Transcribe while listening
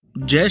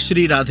जय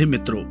श्री राधे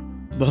मित्रों,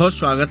 बहुत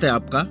स्वागत है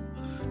आपका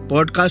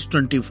पॉडकास्ट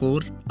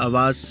 24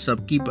 आवाज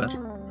सबकी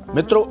पर।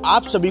 मित्रों,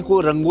 आप सभी को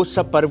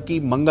रंगोत्सव पर्व की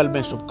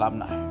मंगलमय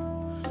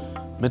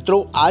शुभकामनाएं।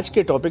 मित्रों, आज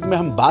के टॉपिक में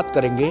हम बात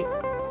करेंगे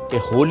कि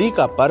होली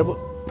का पर्व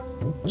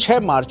 6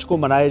 मार्च को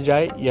मनाया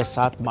जाए या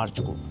 7 मार्च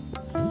को।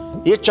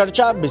 ये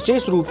चर्चा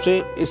विशेष रूप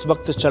से इस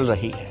वक्त चल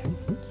रही है।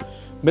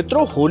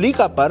 मित्रों, होली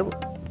का पर्व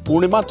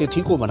पूर्णिमा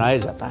तिथि को मनाया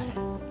जाता है।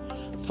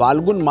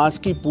 फाल्गुन मास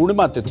की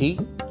पूर्णिमा तिथि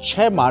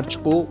 6 मार्च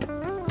को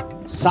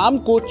शाम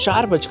को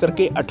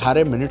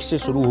 4:18 से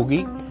शुरू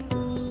होगी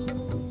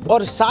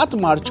और 7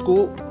 मार्च को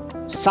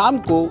शाम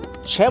को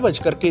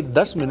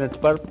 6:10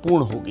 पर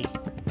पूर्ण होगी।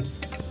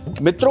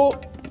 मित्रों,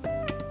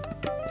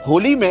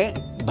 होली में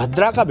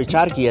भद्रा का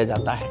विचार किया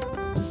जाता है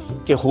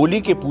कि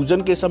होली के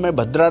पूजन के समय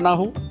भद्रा ना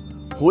हो,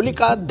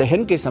 होलिका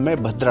दहन के समय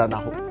भद्रा ना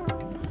हो।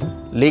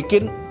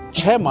 लेकिन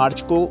 6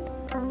 मार्च को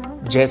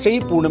जैसे ही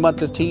पूर्णिमा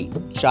तिथि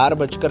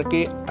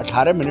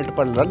 4:18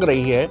 पर लग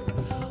रही है,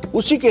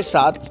 उसी के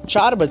साथ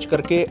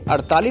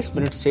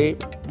 4:48 से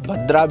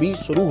भद्रा भी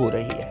शुरू हो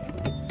रही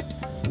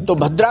है। तो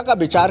भद्रा का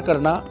विचार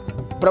करना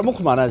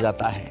प्रमुख माना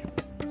जाता है।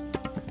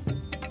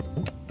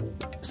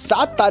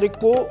 7 तारीख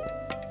को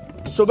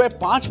सुबह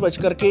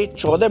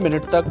 5:14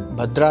 तक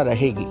भद्रा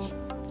रहेगी,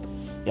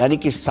 यानी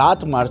कि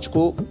 7 मार्च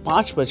को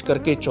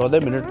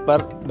 5:14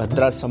 पर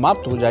भद्रा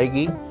समाप्त हो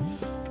जाएगी।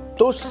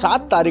 तो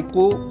 7 तारीख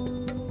को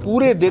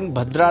पूरे दिन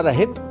भद्रा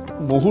रहित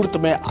मुहूर्त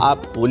में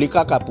आप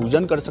होलिका का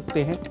पूजन कर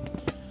सकते हैं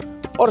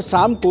और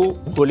शाम को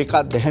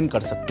होलिका दहन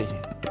कर सकते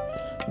हैं।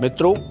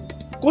 मित्रों,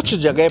 कुछ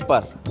जगह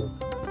पर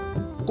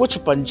कुछ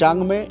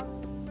पंचांग में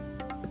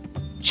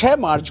 6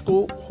 मार्च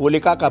को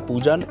होलिका का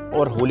पूजन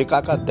और होलिका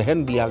का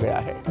दहन दिया गया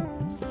है।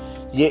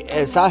 ये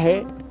ऐसा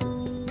है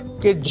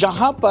कि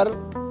जहां पर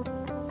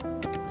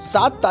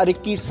 7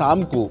 तारीख की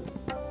शाम को,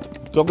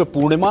 क्योंकि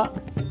पूर्णिमा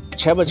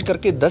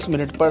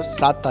 6:10 पर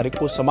 7 तारीख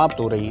को समाप्त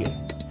हो रही है,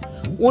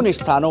 उन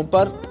स्थानों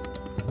पर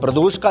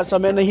प्रदोष का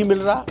समय नहीं मिल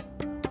रहा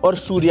और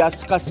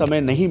सूर्यास्त का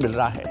समय नहीं मिल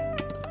रहा है।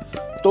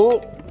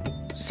 तो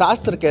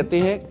शास्त्र कहते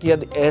हैं कि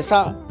यदि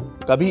ऐसा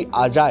कभी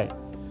आ जाए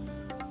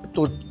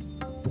तो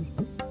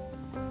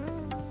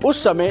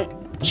उस समय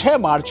 6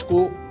 मार्च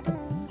को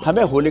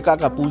हमें होलिका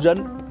का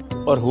पूजन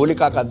और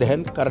होलिका का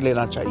दहन कर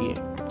लेना चाहिए।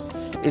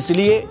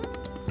 इसलिए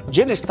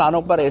जिन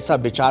स्थानों पर ऐसा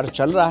विचार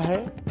चल रहा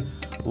है,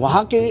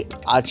 वहां के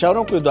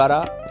आचार्यों के द्वारा,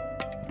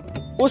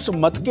 उस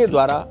मत के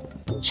द्वारा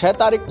 6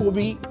 तारीख को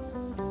भी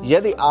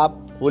यदि आप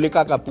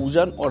होलिका का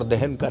पूजन और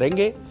दहन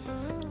करेंगे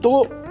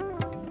तो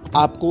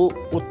आपको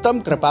उत्तम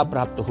कृपा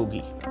प्राप्त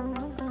होगी।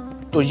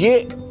 तो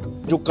ये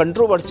जो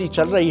कंट्रोवर्सी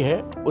चल रही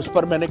है उस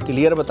पर मैंने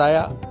क्लियर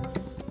बताया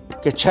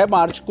कि 6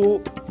 मार्च को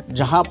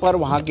जहां पर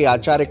वहां के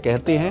आचार्य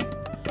कहते हैं,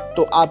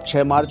 तो आप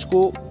 6 मार्च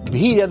को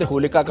भी यदि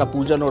होलिका का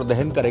पूजन और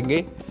दहन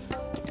करेंगे,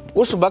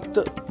 उस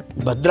वक्त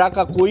भद्रा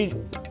का कोई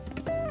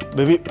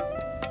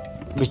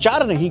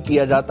विचार नहीं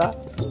किया जाता।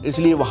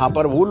 इसलिए वहां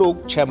पर वो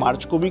लोग 6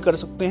 मार्च को भी कर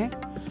सकते हैं।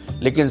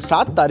 लेकिन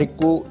 7 तारीख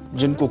को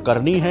जिनको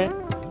करनी है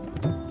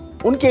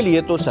उनके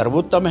लिए तो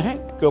सर्वोत्तम है,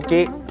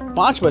 क्योंकि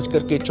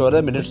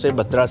 5:14 से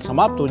भद्रा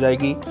समाप्त हो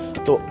जाएगी।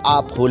 तो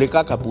आप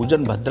होलिका का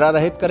पूजन भद्रा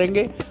रहित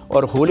करेंगे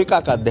और होलिका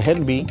का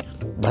दहन भी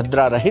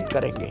भद्रा रहित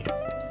करेंगे।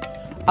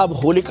 अब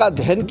होलिका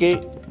दहन के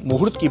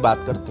मुहूर्त की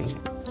बात करते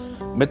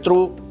हैं।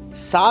 मित्रों,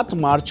 7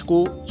 मार्च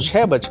को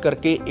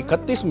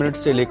 6:31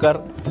 से लेकर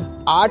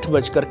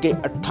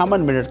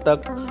 8:58 तक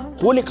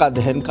होलिका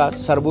दहन का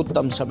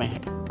सर्वोत्तम समय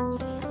है।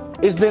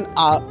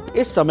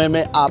 इस समय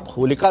में आप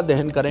होलिका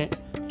दहन करें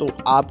तो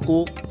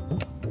आपको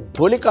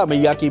होलिका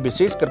मैया की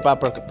विशेष कृपा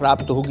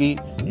प्राप्त होगी।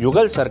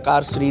 युगल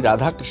सरकार श्री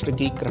राधा कृष्ण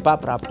की कृपा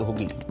प्राप्त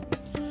होगी।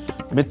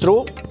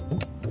 मित्रों,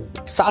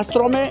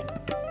 शास्त्रों में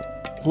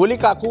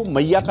होलिका को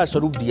मैया का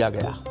स्वरूप दिया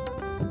गया।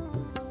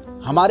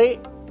 हमारे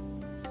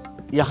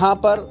यहाँ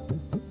पर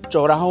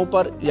चौराहों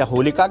पर या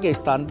होलिका के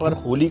स्थान पर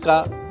होली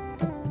का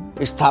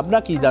स्थापना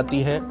की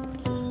जाती है।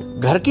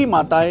 घर की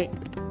माताएं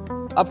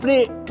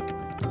अपने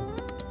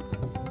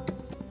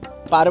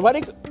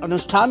पारिवारिक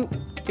अनुष्ठान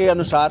के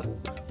अनुसार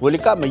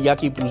होलिका मैया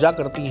की पूजा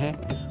करती हैं।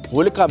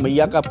 होलिका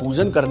मैया का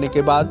पूजन करने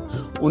के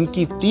बाद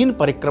उनकी 3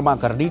 परिक्रमा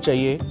करनी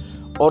चाहिए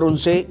और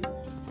उनसे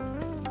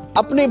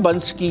अपने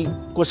वंश की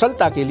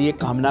कुशलता के लिए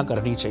कामना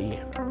करनी चाहिए।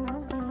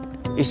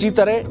 इसी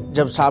तरह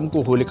जब शाम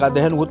को होलिका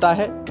दहन होता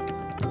है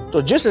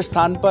तो जिस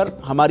स्थान पर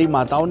हमारी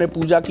माताओं ने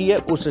पूजा की है,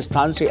 उस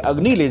स्थान से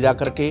अग्नि ले जा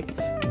करके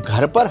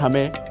घर पर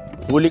हमें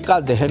होलिका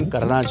दहन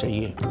करना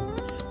चाहिए।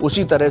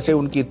 उसी तरह से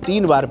उनकी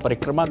 3 बार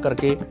परिक्रमा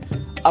करके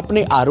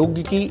अपने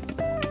आरोग्य की,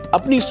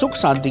 अपनी सुख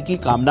शांति की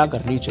कामना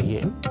करनी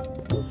चाहिए।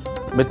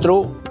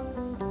 मित्रों,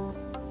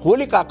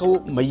 होलिका को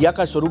मैया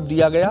का स्वरूप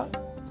दिया गया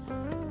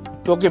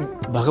क्योंकि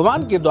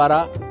भगवान के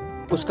द्वारा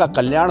उसका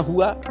कल्याण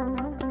हुआ,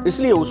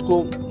 इसलिए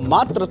उसको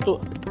मातृत्व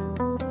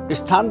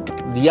स्थान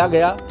दिया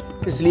गया।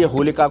 इसलिए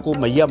होलिका को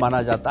मैया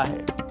माना जाता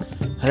है।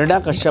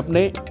 हिरण्याकश्यप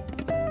ने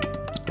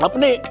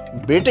अपने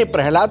बेटे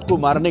प्रहलाद को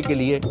मारने के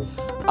लिए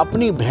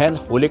अपनी बहन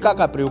होलिका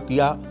का प्रयोग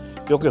किया,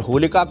 क्योंकि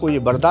होलिका को यह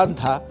वरदान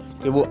था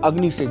कि वो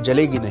अग्नि से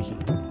जलेगी नहीं।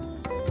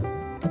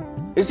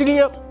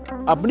 इसलिए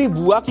अपनी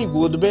बुआ की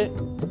गोद में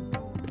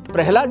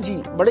प्रहलाद जी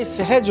बड़े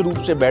सहज रूप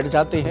से बैठ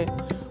जाते हैं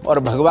और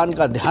भगवान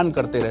का ध्यान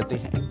करते रहते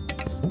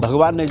हैं।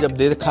 भगवान ने जब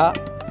देखा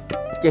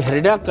कि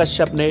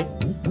हिरण्यकश्यप ने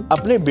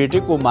अपने बेटे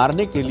को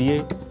मारने के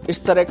लिए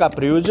इस तरह का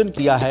प्रयोजन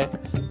किया है,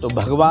 तो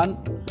भगवान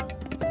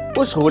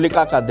उस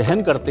होलिका का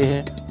दहन करते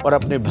हैं और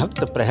अपने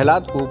भक्त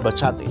प्रहलाद को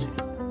बचाते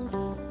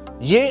हैं।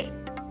 ये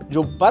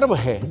जो पर्व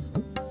है,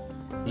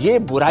 ये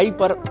बुराई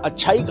पर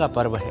अच्छाई का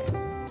पर्व है।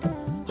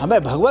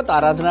 हमें भगवत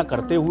आराधना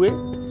करते हुए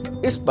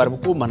इस पर्व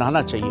को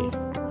मनाना चाहिए।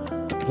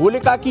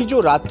 होलिका की जो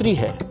रात्रि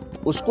है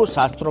उसको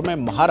शास्त्रों में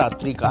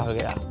महारात्रि कहा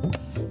गया।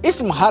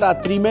 इस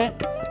महारात्रि में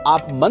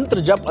आप मंत्र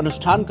जप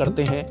अनुष्ठान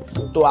करते हैं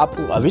तो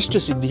आपको अभिष्ट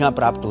सिद्धियां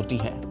प्राप्त होती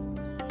हैं।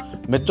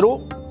 मित्रों,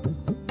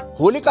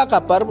 होलिका का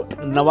पर्व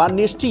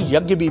नवान्येष्टि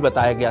यज्ञ भी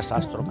बताया गया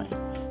शास्त्रों में,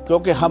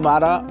 क्योंकि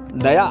हमारा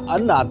नया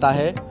अन्न आता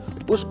है,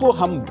 उसको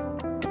हम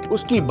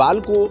उसकी बाल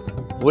को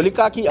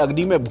होलिका की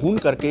अग्नि में भून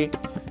करके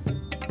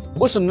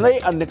उस नए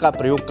अन्न का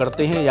प्रयोग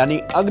करते हैं, यानी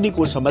अग्नि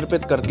को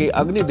समर्पित करके,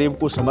 अग्निदेव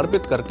को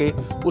समर्पित करके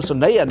उस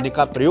नए अन्न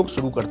का प्रयोग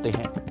शुरू करते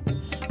हैं।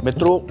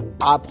 मित्रों,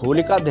 आप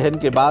होलिका दहन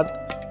के बाद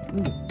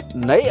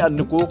नए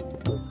अन्न को,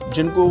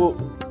 जिनको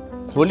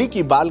होली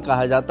की बाल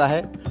कहा जाता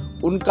है,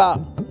 उनका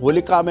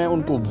होलिका में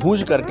उनको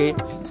भूंज करके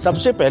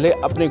सबसे पहले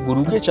अपने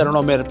गुरु के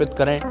चरणों में अर्पित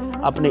करें,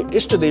 अपने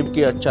इष्ट देव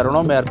के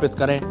चरणों में अर्पित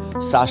करें,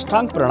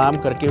 साष्टांग प्रणाम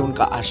करके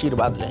उनका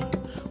आशीर्वाद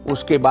लें।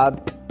 उसके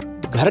बाद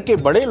घर के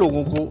बड़े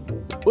लोगों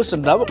को उस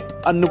नव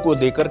अन्न को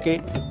देकर के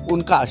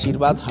उनका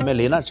आशीर्वाद हमें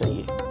लेना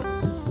चाहिए।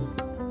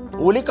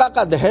 होलिका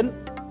का दहन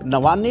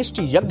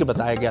नवान्येष्टि यज्ञ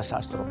बताया गया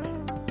शास्त्रों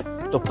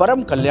में, तो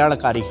परम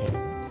कल्याणकारी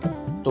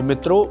है। तो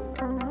मित्रों,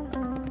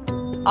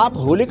 आप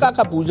होलिका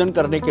का पूजन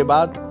करने के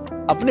बाद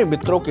अपने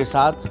मित्रों के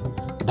साथ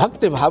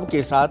भक्ति भाव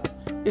के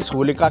साथ इस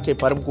होलिका के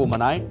पर्व को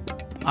मनाएं।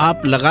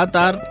 आप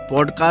लगातार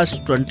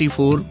पॉडकास्ट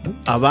 24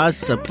 आवाज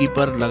सबकी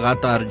पर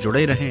लगातार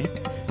जुड़े रहें।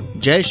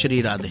 जय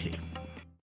श्री राधे।